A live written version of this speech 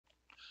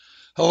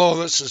Hello,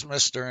 this is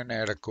Mr.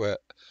 Inadequate.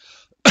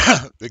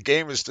 The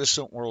game is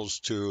Distant Worlds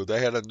 2. They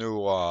had a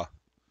new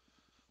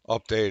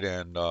update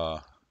and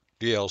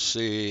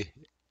DLC,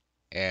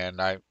 and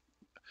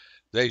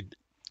they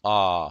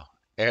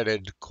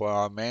added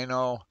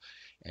Quameno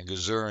and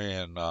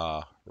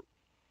Gazurian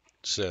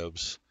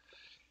civs.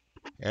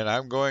 And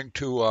I'm going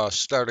to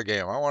start a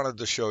game. I wanted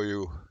to show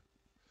you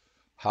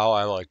how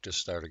I like to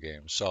start a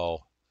game. So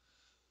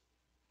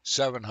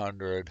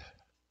 700.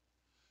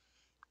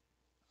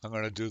 I'm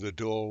going to do the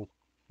dual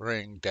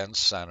ring dense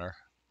center.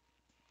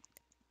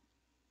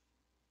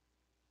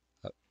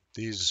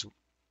 These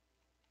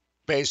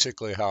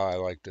basically how I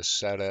like to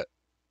set it.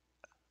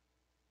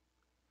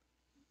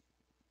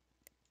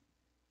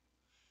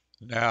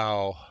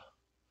 Now,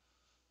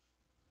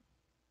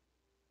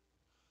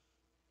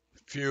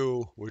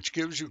 few, which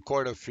gives you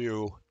quite a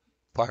few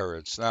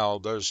pirates. Now,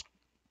 there's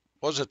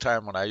was a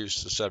time when I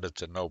used to set it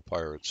to no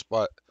pirates,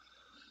 but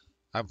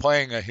I'm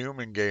playing a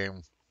human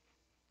game,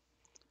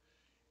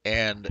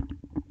 and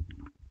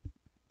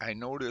I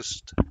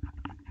noticed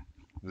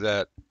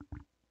that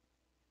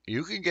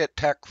you can get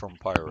tech from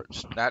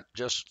pirates, not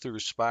just through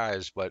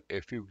spies, but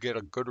if you get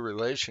a good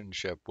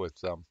relationship with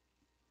them,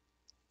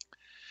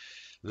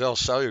 they'll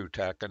sell you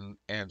tech,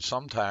 and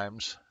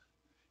sometimes,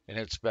 and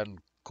it's been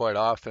quite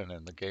often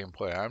in the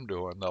gameplay I'm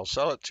doing, they'll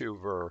sell it to you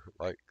for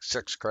like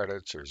 6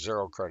 credits or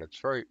 0 credits,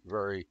 very,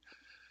 very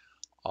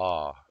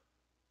uh,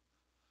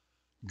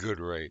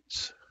 good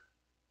rates.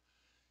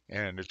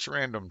 And it's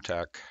random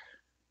tech.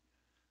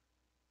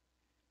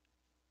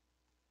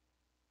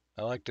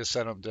 I like to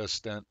set them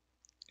distant,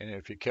 and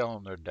if you kill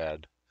them, they're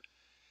dead.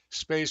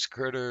 Space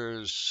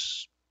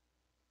critters,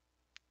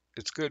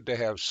 it's good to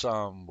have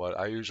some, but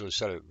I usually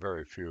set it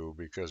very few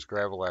because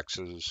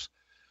Gravelexes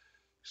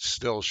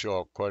still show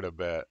up quite a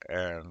bit,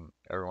 and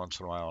every once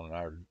in a while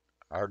an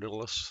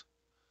Ardilus.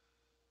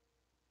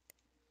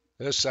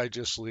 This I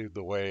just leave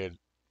the way it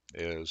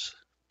is.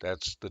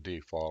 That's the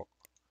default.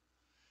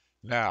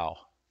 Now,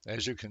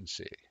 as you can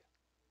see,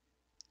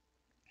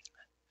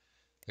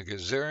 the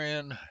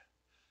Gazarian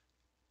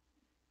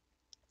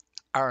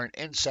are an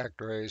insect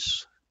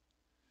race,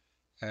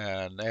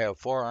 and they have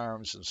 4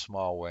 arms and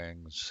small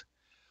wings.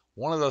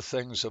 One of the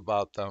things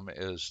about them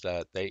is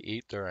that they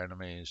eat their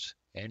enemies,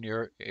 and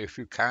if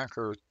you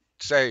conquer,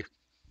 say,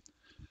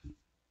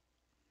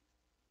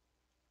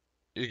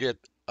 you get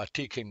a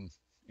Tekin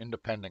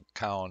independent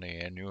colony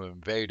and you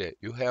invade it,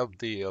 you have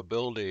the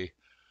ability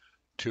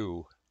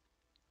to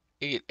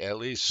eat at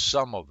least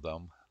some of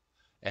them,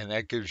 and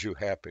that gives you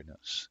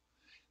happiness.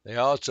 They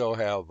also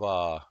have,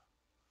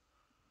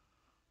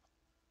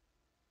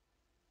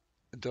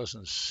 it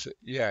doesn't,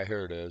 yeah,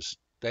 here it is.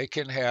 They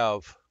can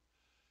have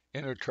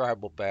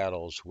intertribal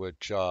battles,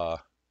 which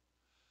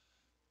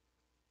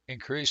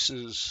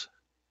increases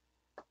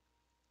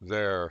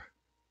their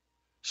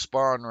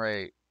spawn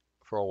rate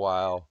for a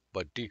while,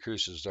 but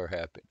decreases their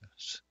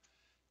happiness.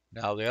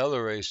 Now, the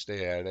other race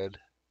they added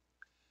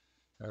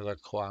are the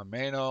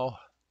Quameno,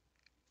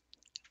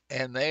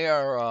 and they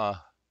are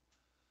a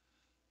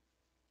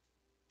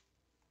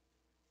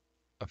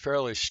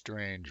fairly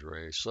strange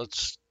race.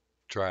 Let's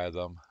try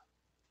them.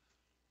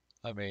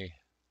 Let me,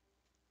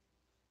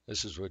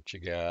 this is what you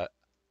got.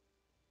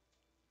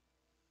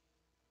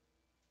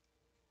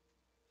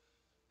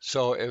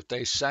 So, if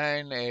they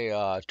sign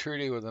a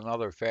treaty with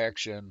another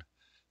faction,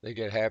 they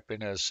get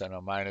happiness and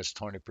a minus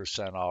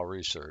 20% all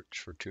research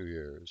for 2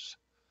 years.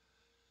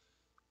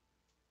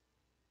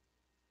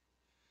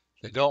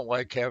 They don't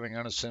like having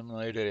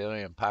unassimilated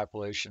alien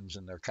populations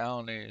in their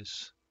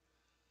colonies.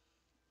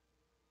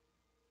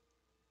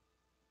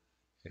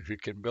 If you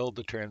can build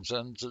the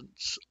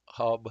Transcendence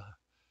Hub,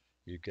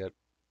 you get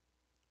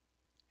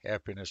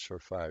happiness for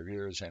 5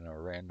 years and a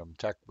random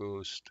tech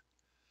boost.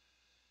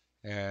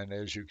 And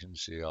as you can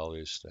see, all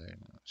these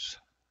things,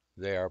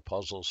 they are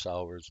puzzle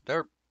solvers.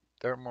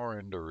 They're more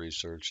into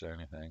research than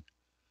anything.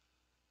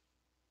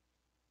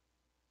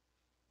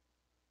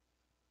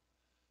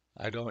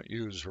 I don't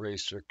use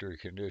race victory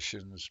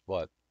conditions,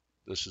 but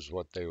this is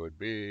what they would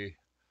be.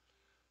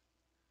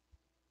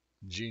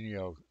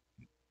 Genio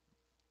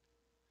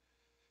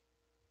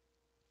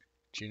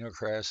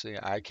Genocracy.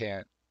 I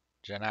can't.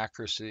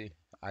 Genocracy.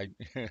 I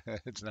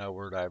it's not a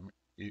word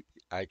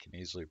I can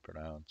easily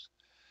pronounce.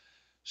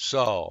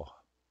 So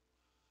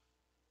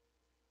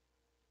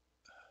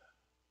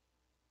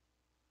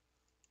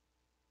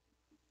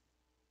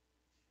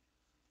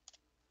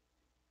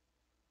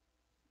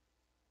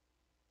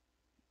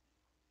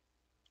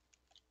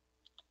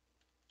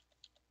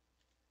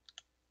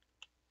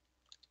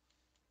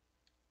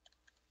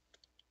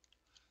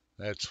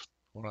that's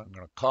what I'm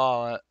going to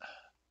call it.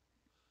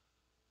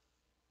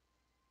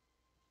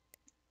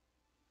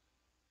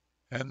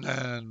 And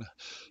then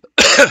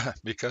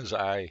because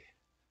I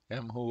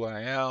am who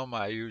I am,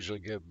 I usually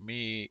give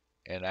me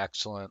an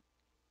excellent,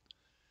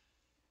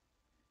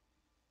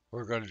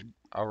 we're going to,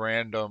 a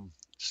random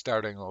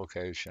starting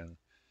location.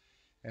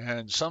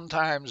 And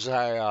sometimes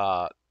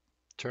I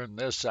turn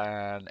this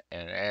on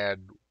and add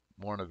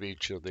one of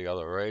each of the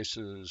other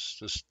races.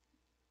 Just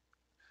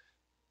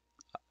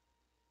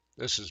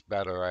This is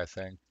better, I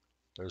think.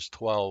 There's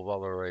 12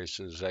 other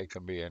races. They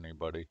can be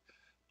anybody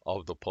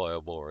of the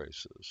playable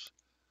races.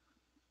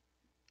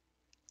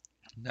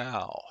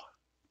 Now,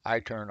 I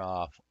turn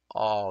off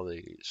all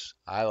these.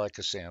 I like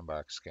a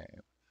sandbox game.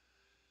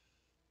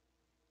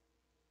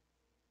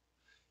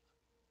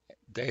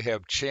 They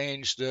have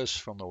changed this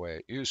from the way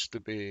it used to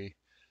be.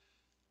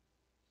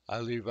 I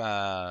leave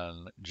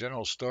on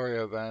general story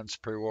events,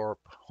 pre-warp,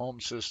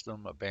 home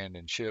system,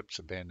 abandoned ships,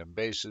 abandoned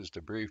bases,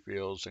 debris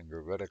fields, and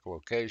gravitic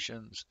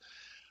locations.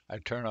 I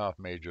turn off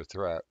major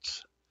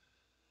threats.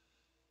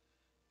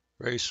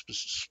 Race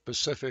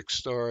specific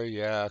story,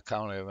 yeah.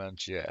 County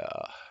events, yeah.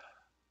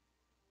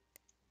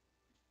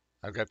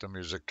 I've got the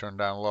music turned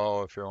down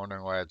low if you're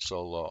wondering why it's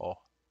so low.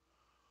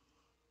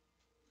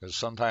 Because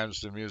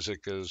sometimes the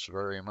music is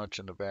very much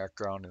in the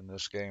background in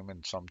this game,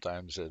 and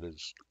sometimes it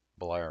is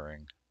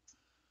blaring.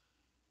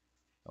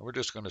 We're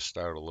just going to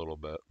start a little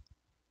bit.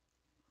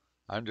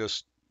 I'm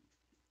just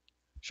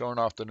showing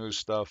off the new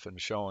stuff and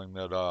showing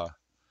that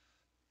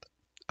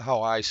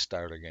how I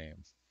start a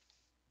game.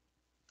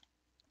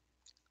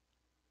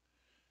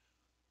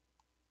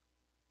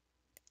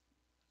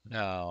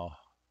 Now,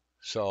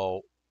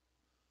 so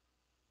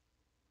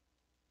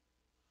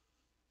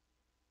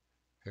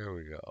here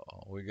we go.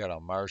 We got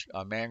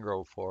a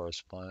mangrove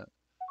forest plant.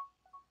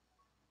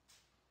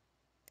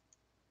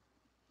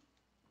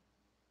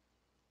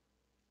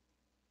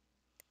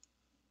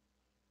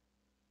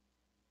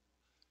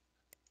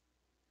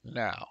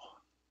 Now,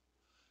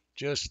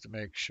 just to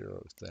make sure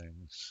of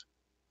things,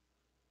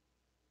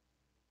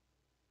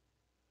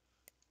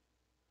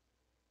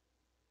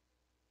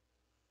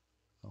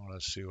 I want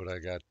to see what I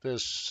got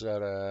this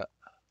set at.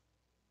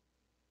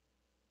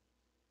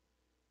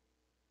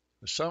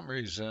 For some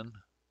reason,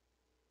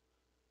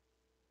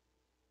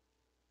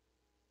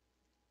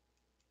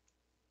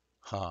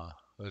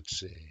 let's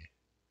see.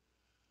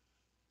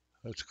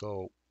 Let's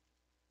go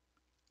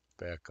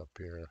back up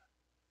here.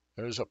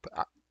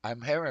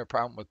 I'm having a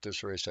problem with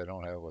this race I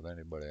don't have with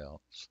anybody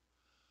else.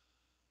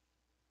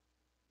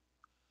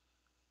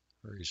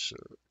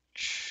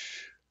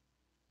 Research.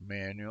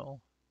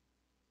 Manual.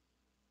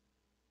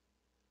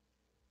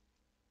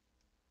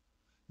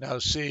 Now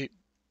see,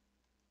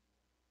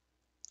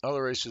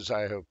 other races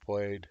I have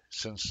played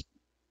since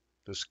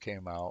this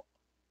came out,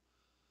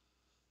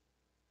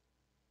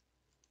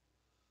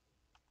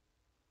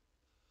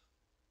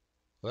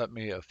 let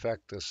me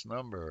affect this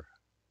number,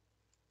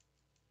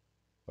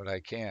 but I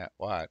can't.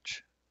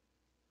 Watch.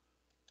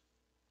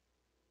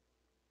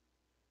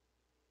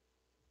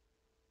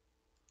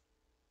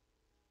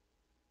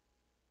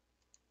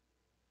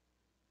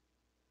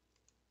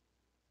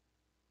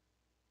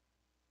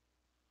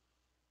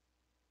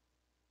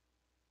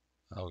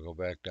 I'll go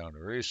back down to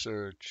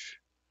research.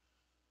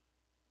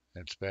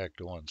 It's back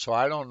to one. So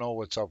I don't know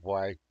what's up,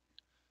 why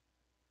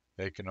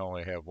they can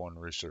only have one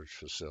research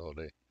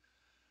facility.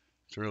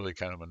 It's really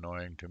kind of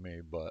annoying to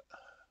me, but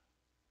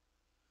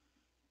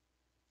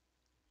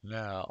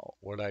now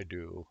what I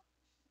do,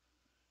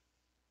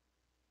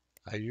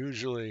 I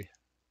usually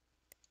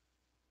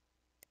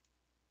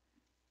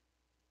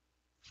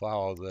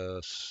follow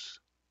this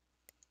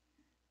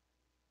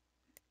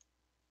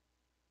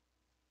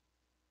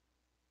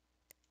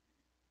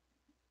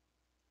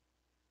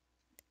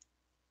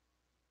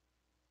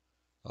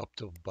up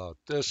to about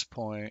this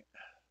point.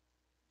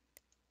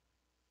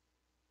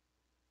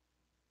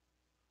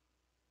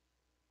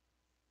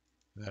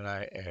 Then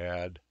I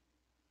add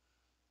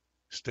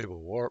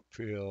stable warp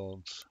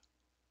fields.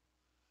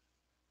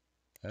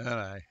 And then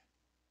I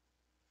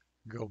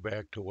go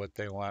back to what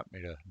they want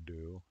me to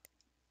do.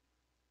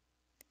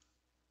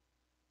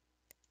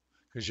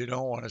 Because you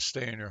don't want to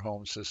stay in your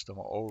home system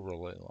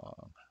overly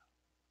long.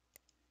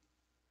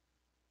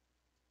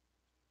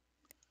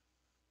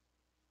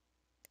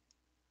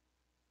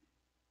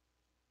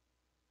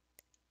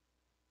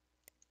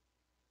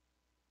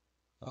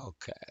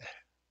 Okay.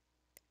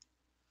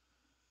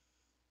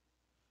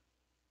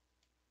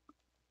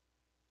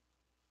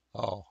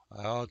 Oh,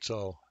 I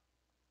also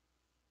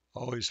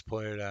always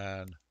play it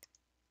on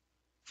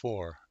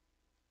 4.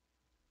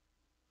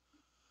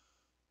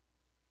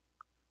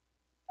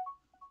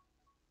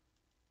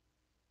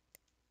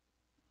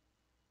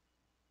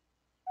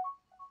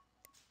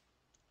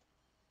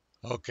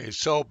 Okay,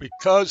 so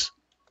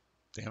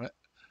damn it,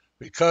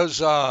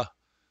 because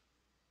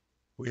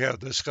we have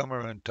this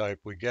government type,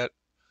 we get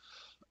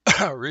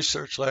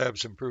research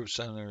labs, improved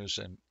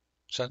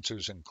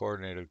sensors and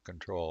coordinated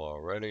control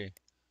already,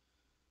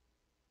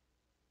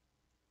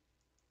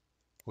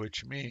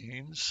 which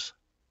means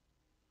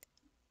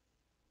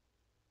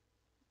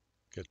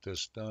get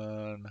this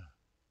done.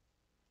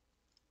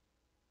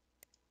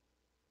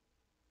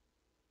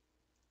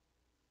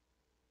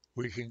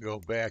 We can go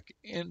back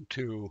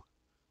into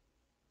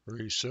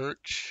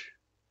research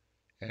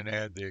and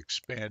add the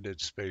expanded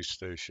space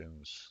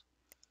stations.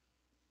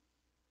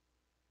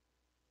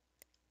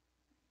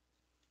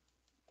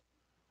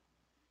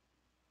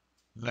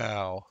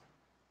 Now,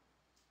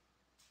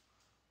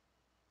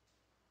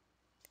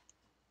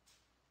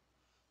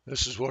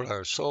 This is what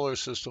our solar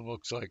system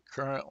looks like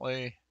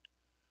currently.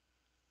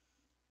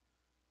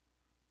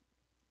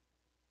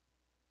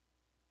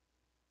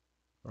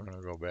 We're going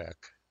to go back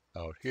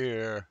out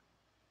here.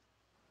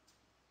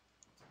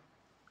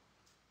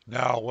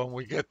 Now, when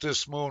we get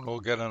this moon,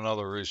 we'll get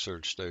another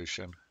research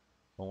station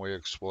when we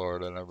explore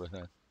it and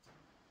everything.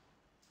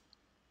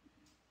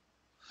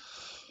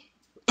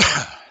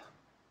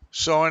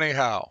 So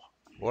anyhow,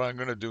 what I'm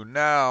going to do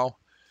now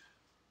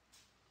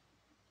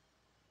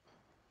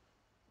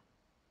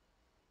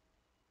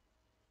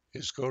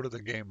is go to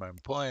the game I'm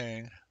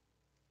playing.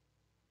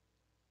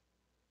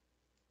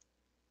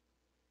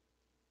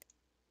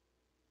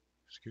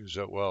 Excuse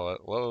it while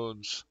it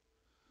loads.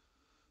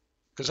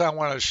 Because I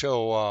want to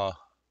show,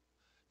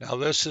 now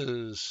this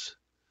is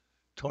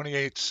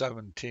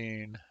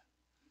 2817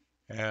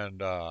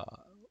 and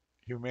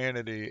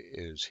humanity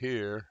is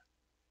here.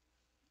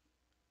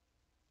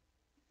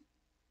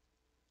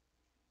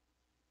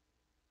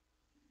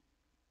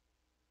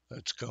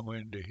 Let's go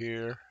into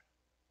here.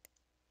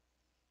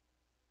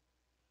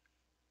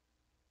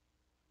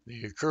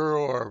 The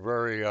Akuro are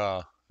very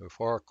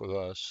euphoric with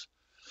us.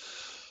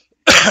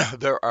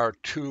 There are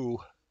two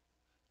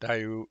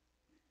Daiute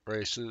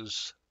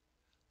races.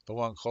 The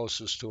one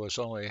closest to us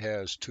only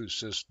has two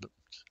systems,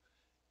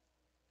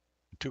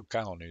 two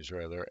colonies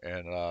rather,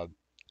 and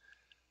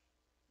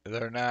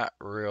they're not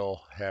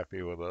real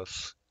happy with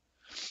us.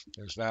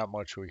 There's not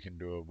much we can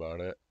do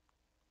about it.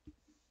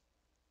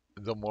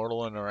 The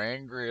Mortalen are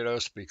angry at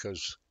us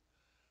because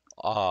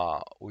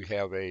we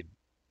have a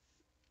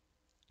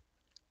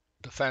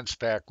defense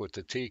pact with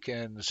the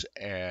Tikans,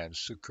 and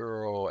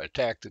Sukuro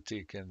attacked the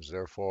Tikans,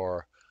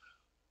 therefore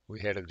we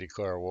had to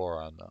declare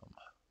war on them.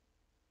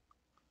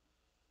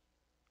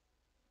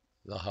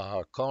 The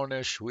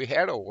Hakonish, we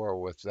had a war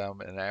with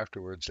them, and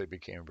afterwards they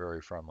became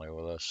very friendly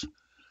with us.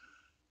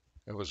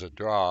 It was a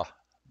draw,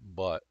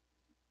 but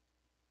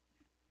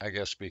I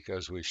guess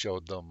because we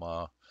showed them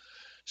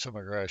some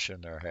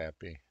aggression, they're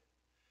happy.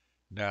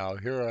 Now,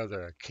 here are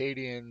the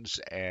Acadians,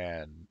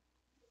 and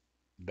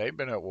they've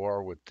been at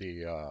war with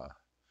the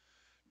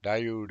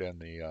Daiute and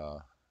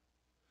the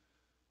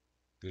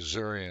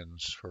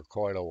Gazurians for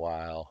quite a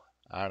while,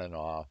 on and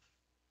off.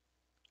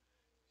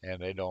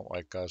 And they don't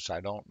like us. I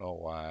don't know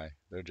why.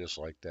 They're just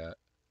like that.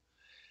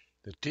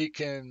 The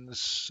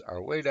Tikans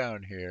are way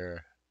down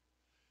here,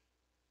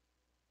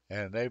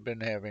 and they've been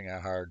having a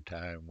hard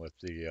time with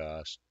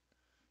the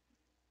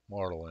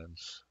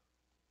Mortalans.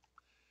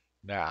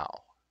 Now,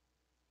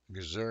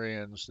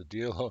 Gazurians, the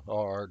Deal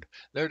Horde,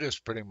 they're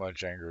just pretty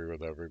much angry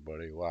with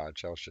everybody.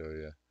 Watch, I'll show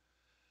you.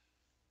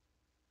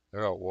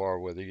 They're at war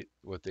with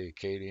the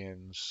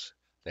Acadians.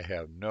 They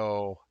have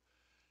no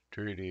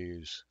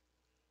treaties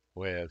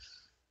with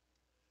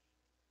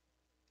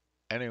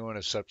anyone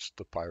except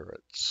the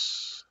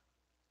pirates.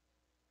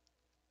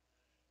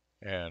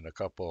 And a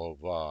couple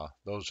of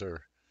those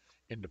are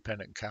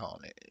independent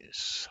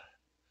colonies.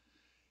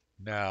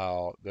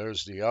 Now,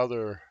 there's the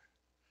other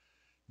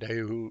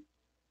Daiute.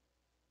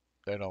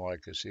 They don't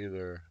like us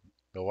either.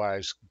 The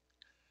Wise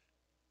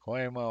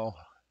Quemo,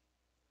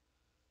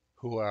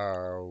 who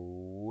are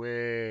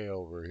way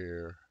over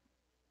here,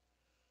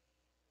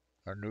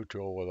 are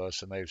neutral with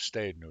us, and they've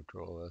stayed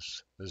neutral with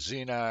us. The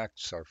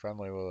Xenox are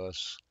friendly with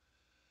us,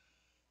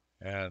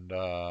 and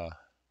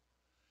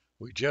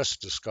we just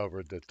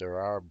discovered that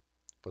there are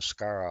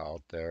Bhaskara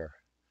out there.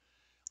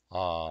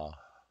 And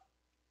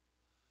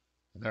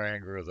they're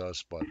angry with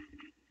us, but,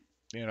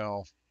 you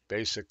know,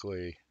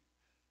 basically,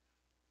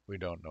 we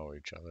don't know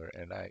each other.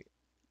 And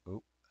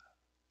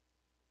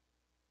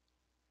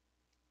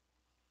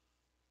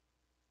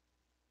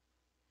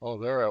oh,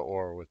 they're at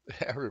war with,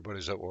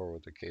 everybody's at war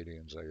with the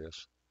Acadians, I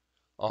guess.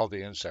 All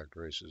the insect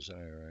races,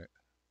 anyway.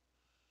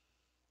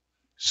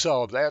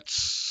 So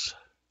that's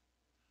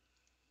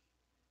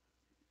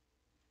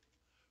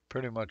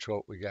pretty much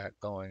what we got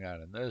going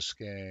on in this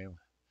game.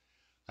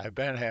 I've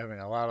been having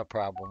a lot of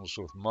problems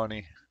with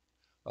money.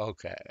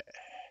 Okay.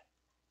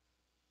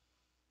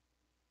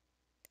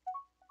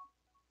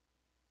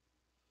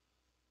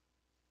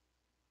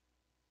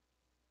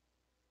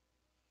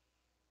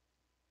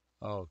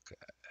 Okay.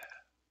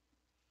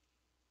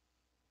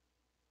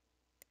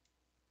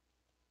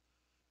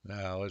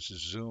 Now let's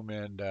zoom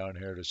in down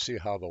here to see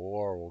how the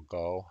war will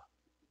go.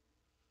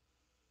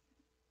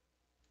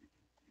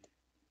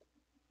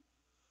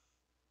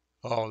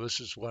 Oh, this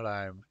is what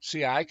I'm.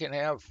 See, I can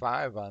have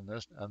 5 on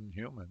this on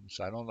humans.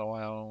 I don't know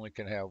why I only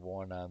can have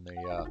 1 on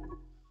the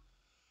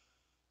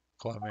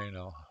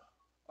Clemino.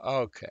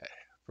 Okay.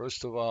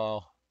 First of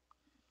all,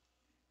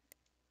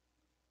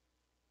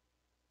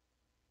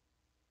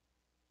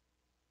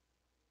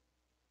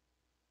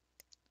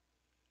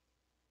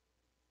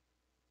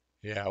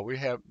 yeah,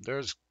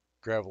 there's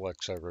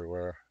Gravelex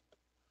everywhere.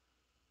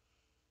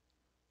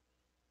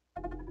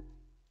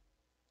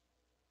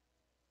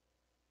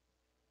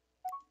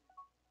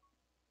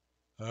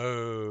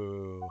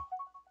 Oh.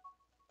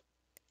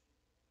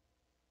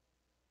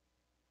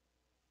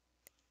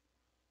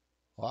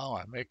 Wow,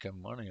 I'm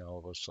making money all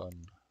of a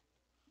sudden.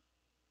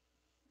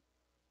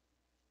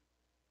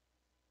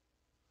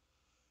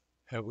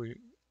 Have we?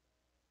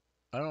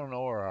 I don't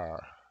know where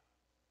our.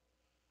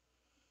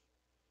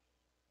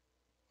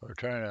 We're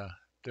trying to.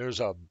 There's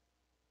a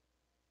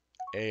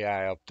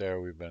AI up there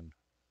we've been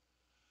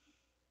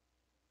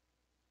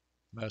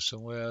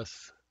messing with.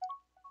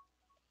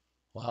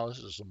 Wow, this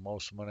is the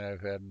most money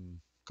I've had in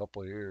a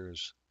couple of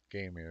years,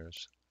 game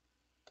years.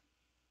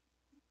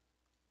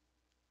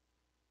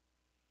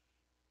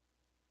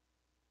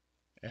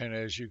 And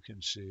as you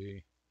can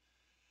see,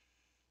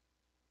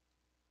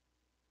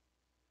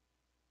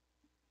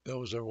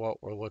 those are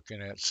what we're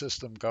looking at.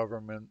 System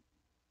government,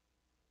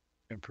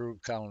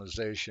 improved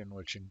colonization,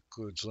 which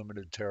includes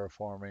limited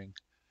terraforming,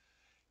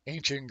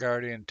 ancient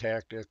guardian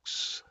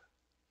tactics,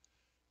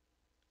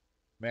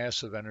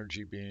 massive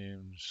energy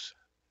beams,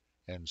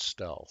 and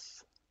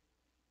stealth.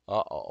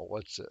 Uh-oh,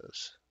 what's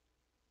this?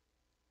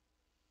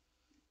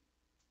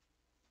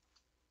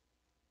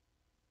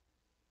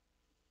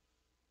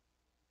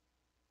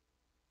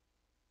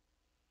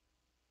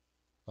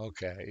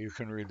 Okay, you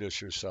can read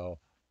this yourself.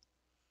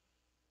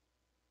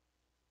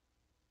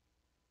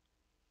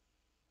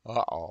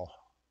 Uh-oh.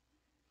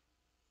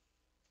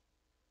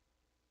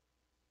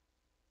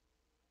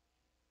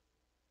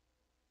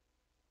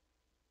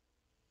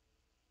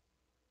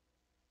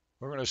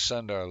 We're going to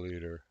send our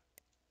leader.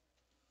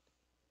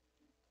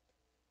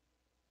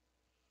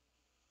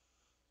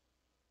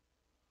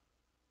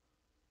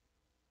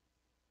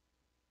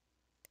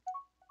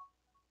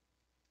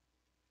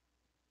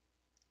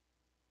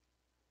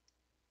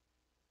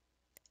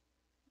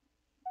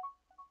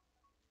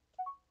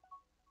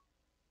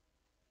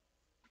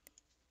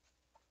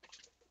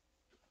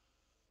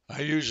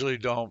 I usually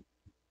don't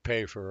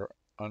pay for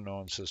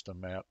unknown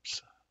system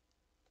maps.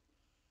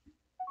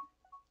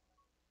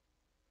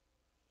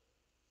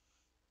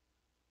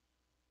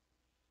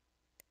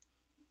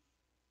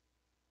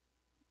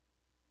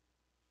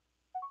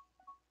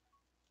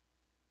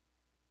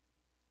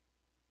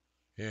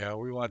 Yeah,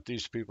 we want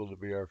these people to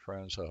be our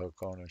friends, the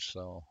Hakonish,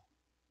 so.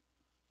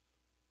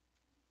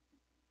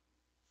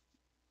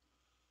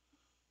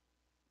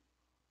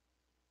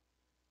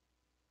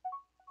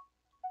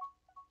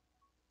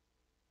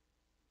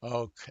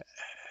 Okay.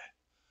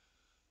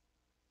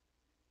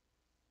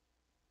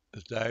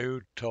 The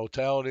Daoud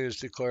totality has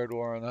declared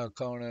war on the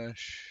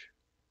Hakonish.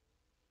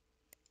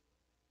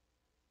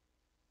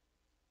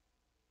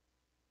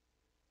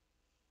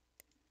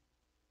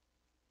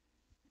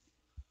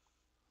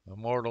 The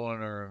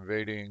Mortalen are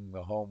invading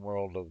the home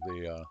world of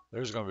the.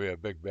 There's going to be a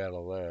big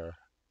battle there.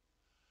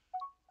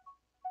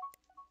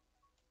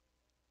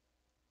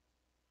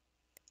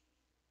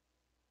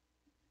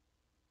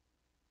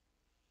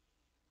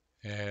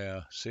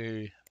 Yeah,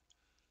 see,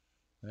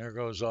 there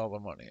goes all the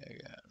money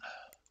again.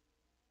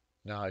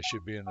 Now I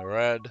should be in the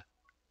red.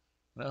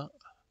 No?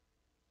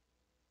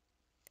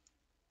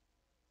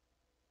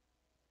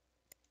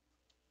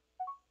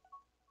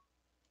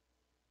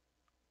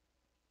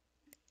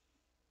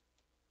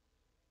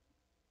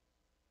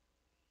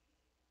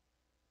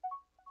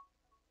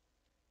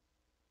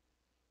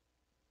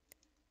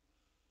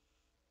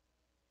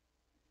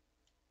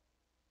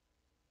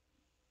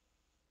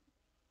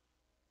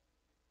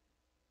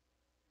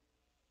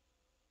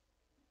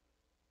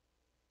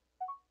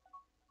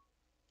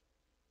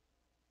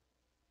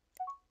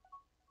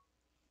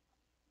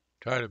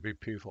 Try to be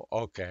peaceful.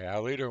 Okay,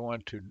 our leader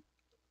went to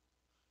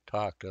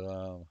talk to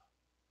them.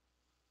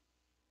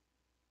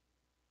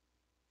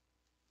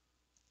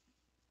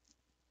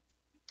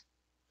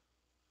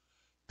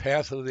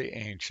 Path of the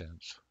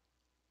Ancients.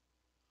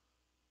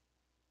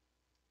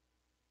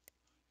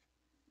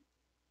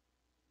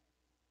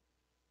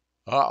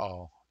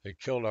 Uh-oh, they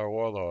killed our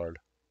warlord.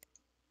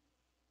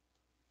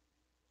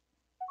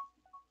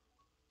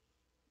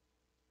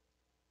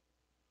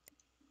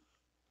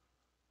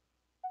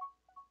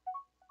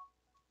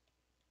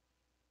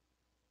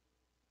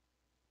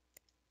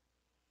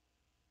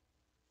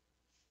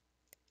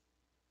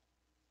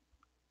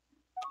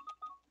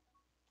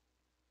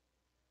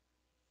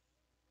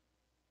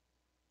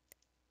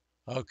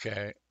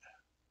 Okay.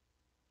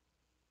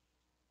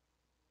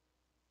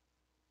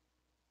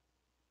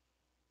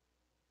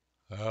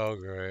 Oh,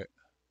 great.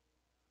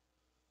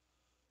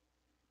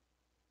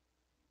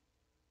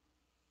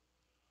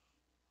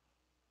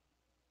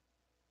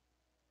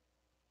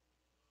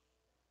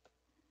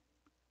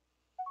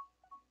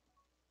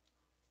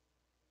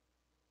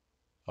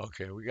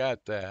 Okay, we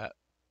got that.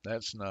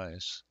 That's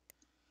nice.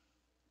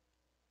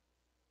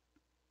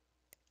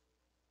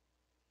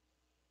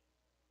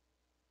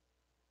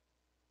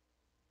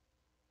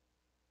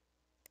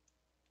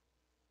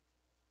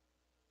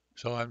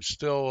 So I'm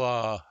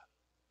still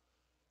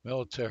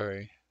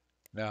military.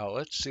 Now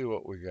let's see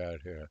what we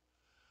got here.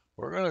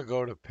 We're going to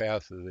go to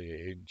Path of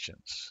the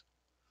Ancients.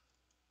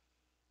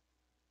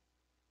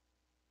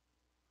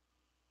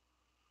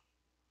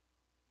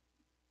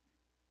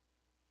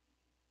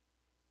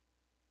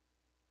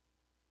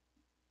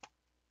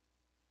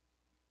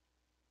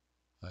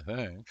 I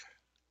think.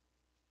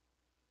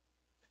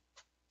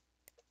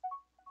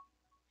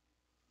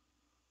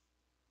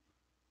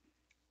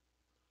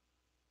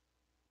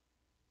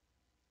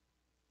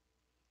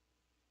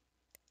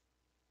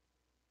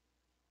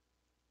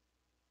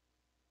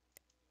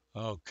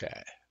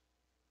 Okay.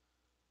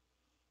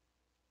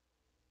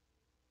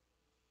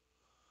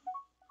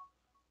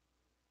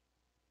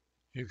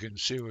 You can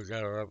see we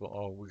got our,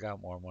 oh, we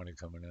got more money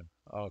coming in.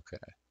 Okay.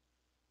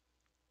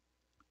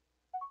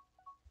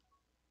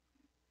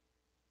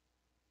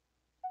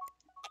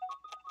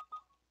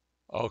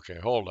 Okay,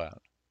 hold on.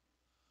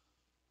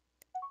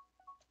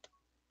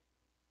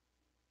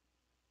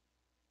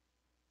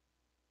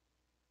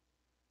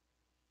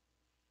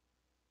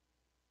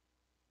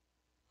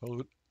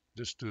 We'll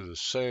just do the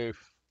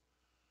safe.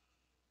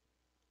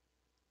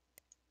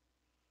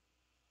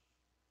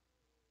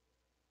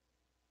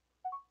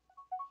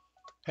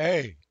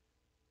 Hey,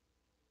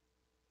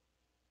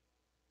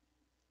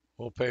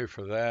 we'll pay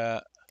for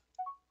that.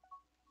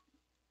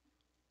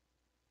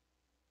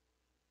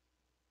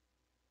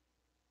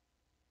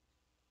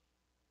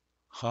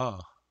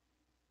 Huh.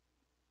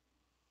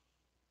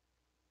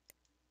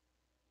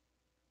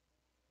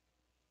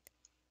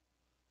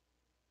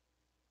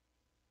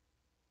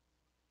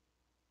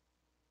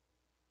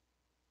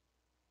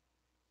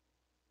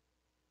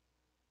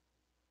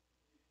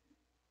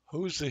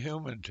 Who's the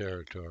human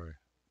territory?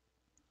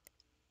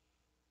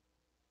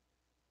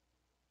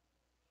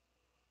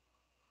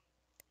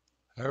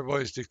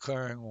 Everybody's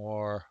declaring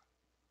war.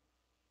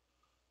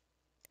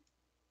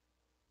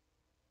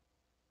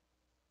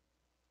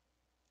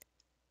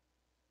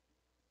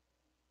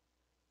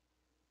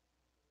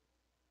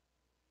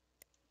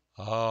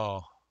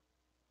 Oh,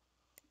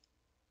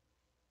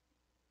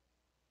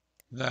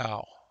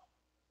 now,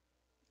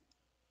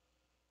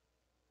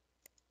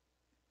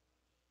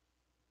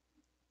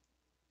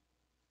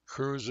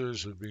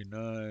 cruisers would be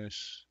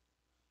nice.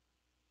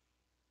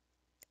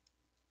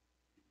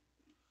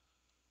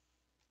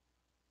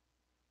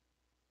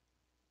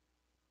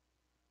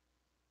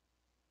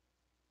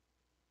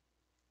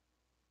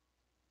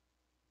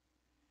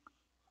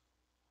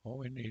 What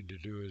we need to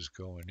do is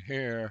go in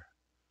here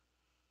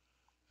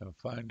and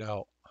find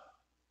out.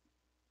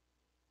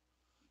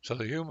 So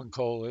the Human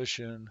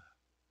Coalition,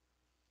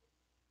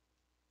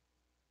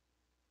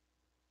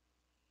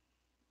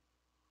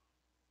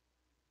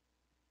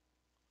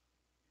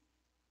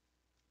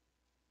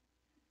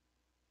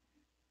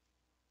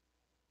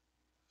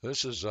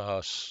 this is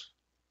us.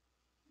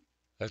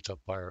 That's a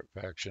pirate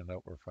faction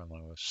that we're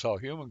friendly with. So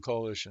Human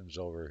Coalition's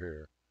over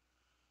here.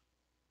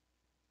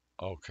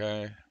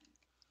 Okay.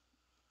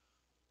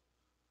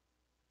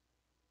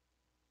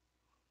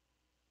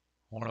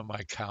 One of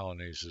my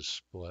colonies is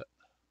split.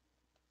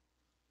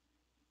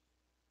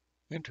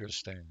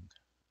 Interesting.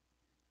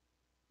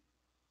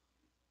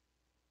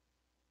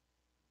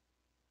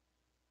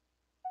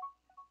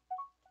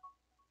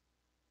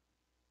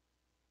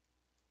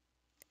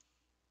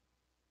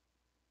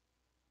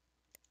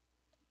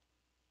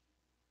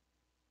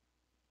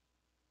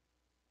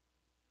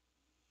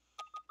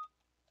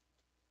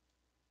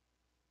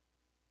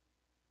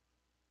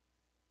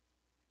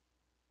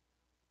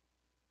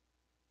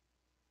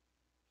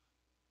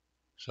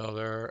 So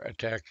they're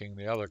attacking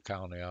the other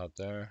colony out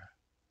there.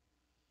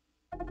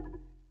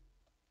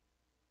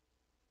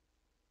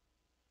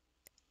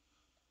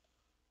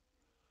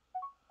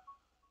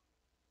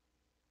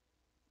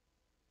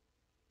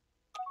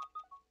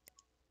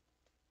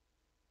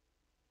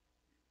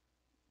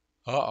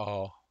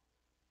 Uh-oh.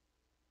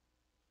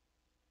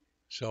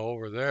 So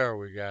over there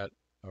we got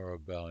a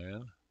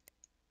rebellion.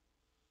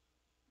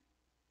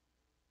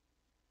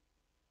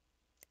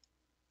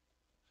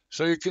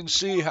 So you can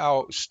see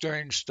how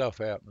strange stuff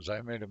happens.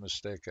 I made a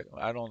mistake.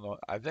 I don't know.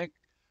 I think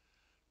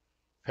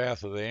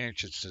Path of the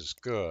Ancients is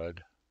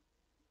good.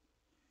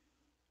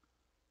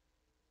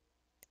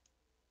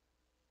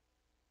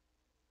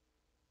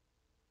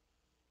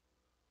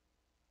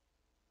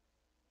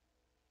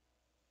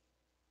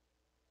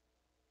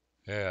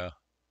 Yeah,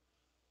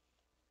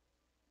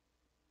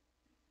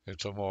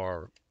 it's a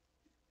more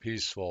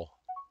peaceful.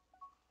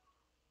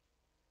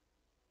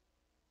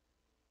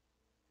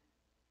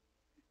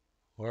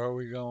 Where are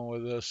we going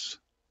with this?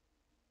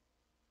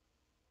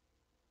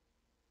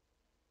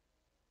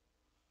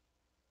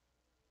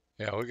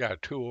 Yeah, we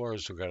got two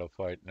wars we got to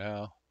fight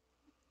now.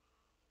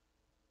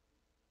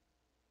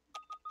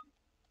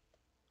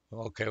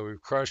 Okay,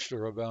 we've crushed the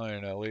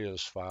rebellion at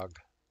Leosfog.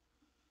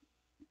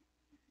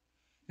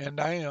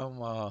 And I am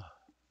going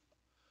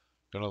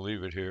to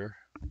leave it here.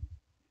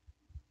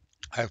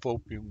 I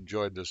hope you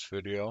enjoyed this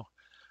video.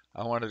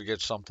 I wanted to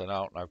get something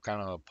out, and I've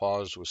kind of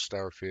paused with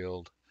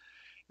Starfield.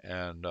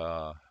 And,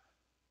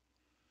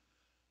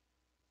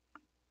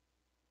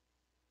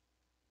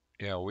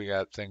 we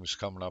got things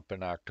coming up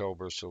in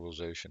October,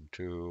 Civilization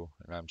 2,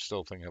 and I'm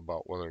still thinking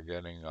about whether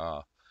getting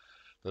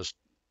this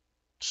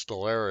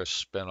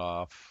Stellaris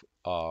spinoff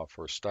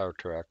for Star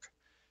Trek.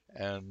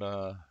 And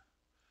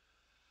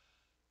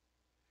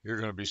you're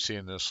going to be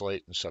seeing this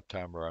late in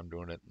September. I'm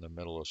doing it in the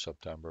middle of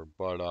September.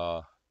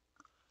 But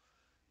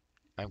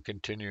I'm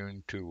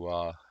continuing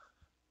to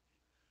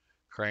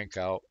crank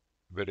out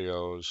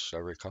videos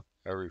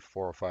every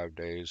 4 or 5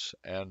 days.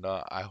 And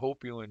I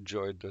hope you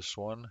enjoyed this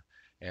one.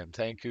 And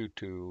thank you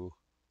to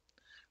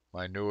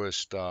my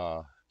newest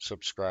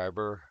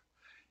subscriber,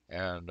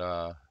 and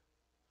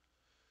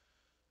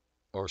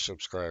or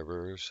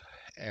subscribers.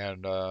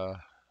 And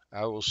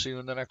I will see you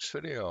in the next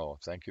video.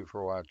 Thank you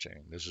for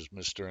watching. This is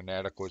Mr.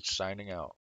 Inadequate signing out.